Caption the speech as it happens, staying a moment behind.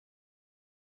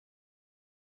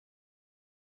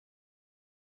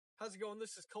How's it going?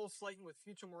 This is Cole Slayton with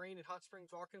Future Marine in Hot Springs,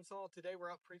 Arkansas. Today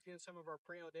we're out previewing some of our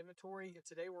pre-owned inventory, and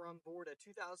today we're on board a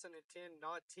 2010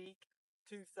 Nautique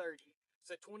 230.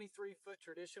 It's a 23-foot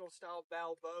traditional style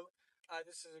bow boat.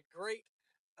 This is a great,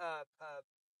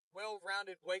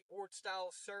 well-rounded wakeboard style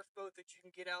surf boat that you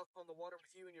can get out on the water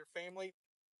with you and your family.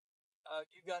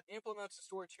 You've got implements and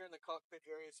storage here in the cockpit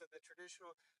area, so the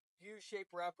traditional U-shaped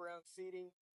wraparound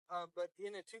seating. But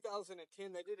in a 2010,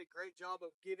 they did a great job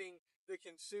of giving the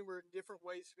consumer different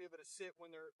ways to be able to sit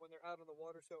when they're out on the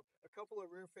water. So a couple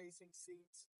of rear-facing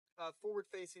seats,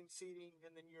 forward-facing seating,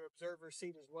 and then your observer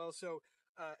seat as well. So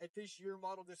at this year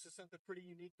model, this is something pretty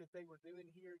unique that they were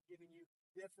doing here, giving you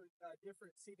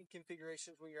different seating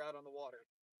configurations when you're out on the water.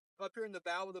 Up here in the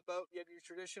bow of the boat, you have your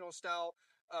traditional style,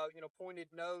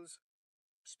 pointed nose,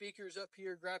 speakers up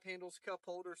here, grab handles, cup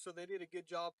holders. So they did a good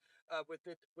job with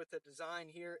the design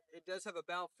here. It does have a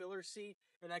bow filler seat,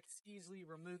 and that's easily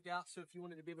removed out. So if you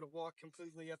wanted to be able to walk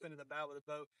completely up into the bow of the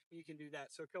boat, you can do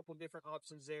that. So a couple different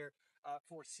options there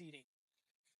for seating.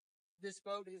 This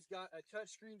boat has got a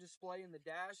touchscreen display in the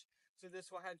dash. So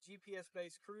this will have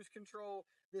GPS-based cruise control.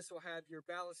 This will have your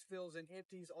ballast fills and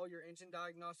empties, all your engine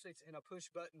diagnostics, and a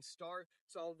push-button start.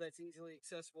 So all of that's easily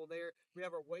accessible there. We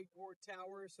have our wakeboard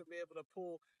tower, so be able to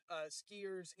pull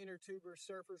skiers, inner tubers,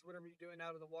 surfers, whatever you're doing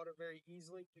out of the water very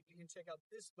easily. You can check out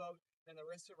this boat and the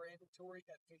rest of our inventory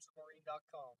at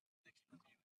futuremarine.com. Thank you.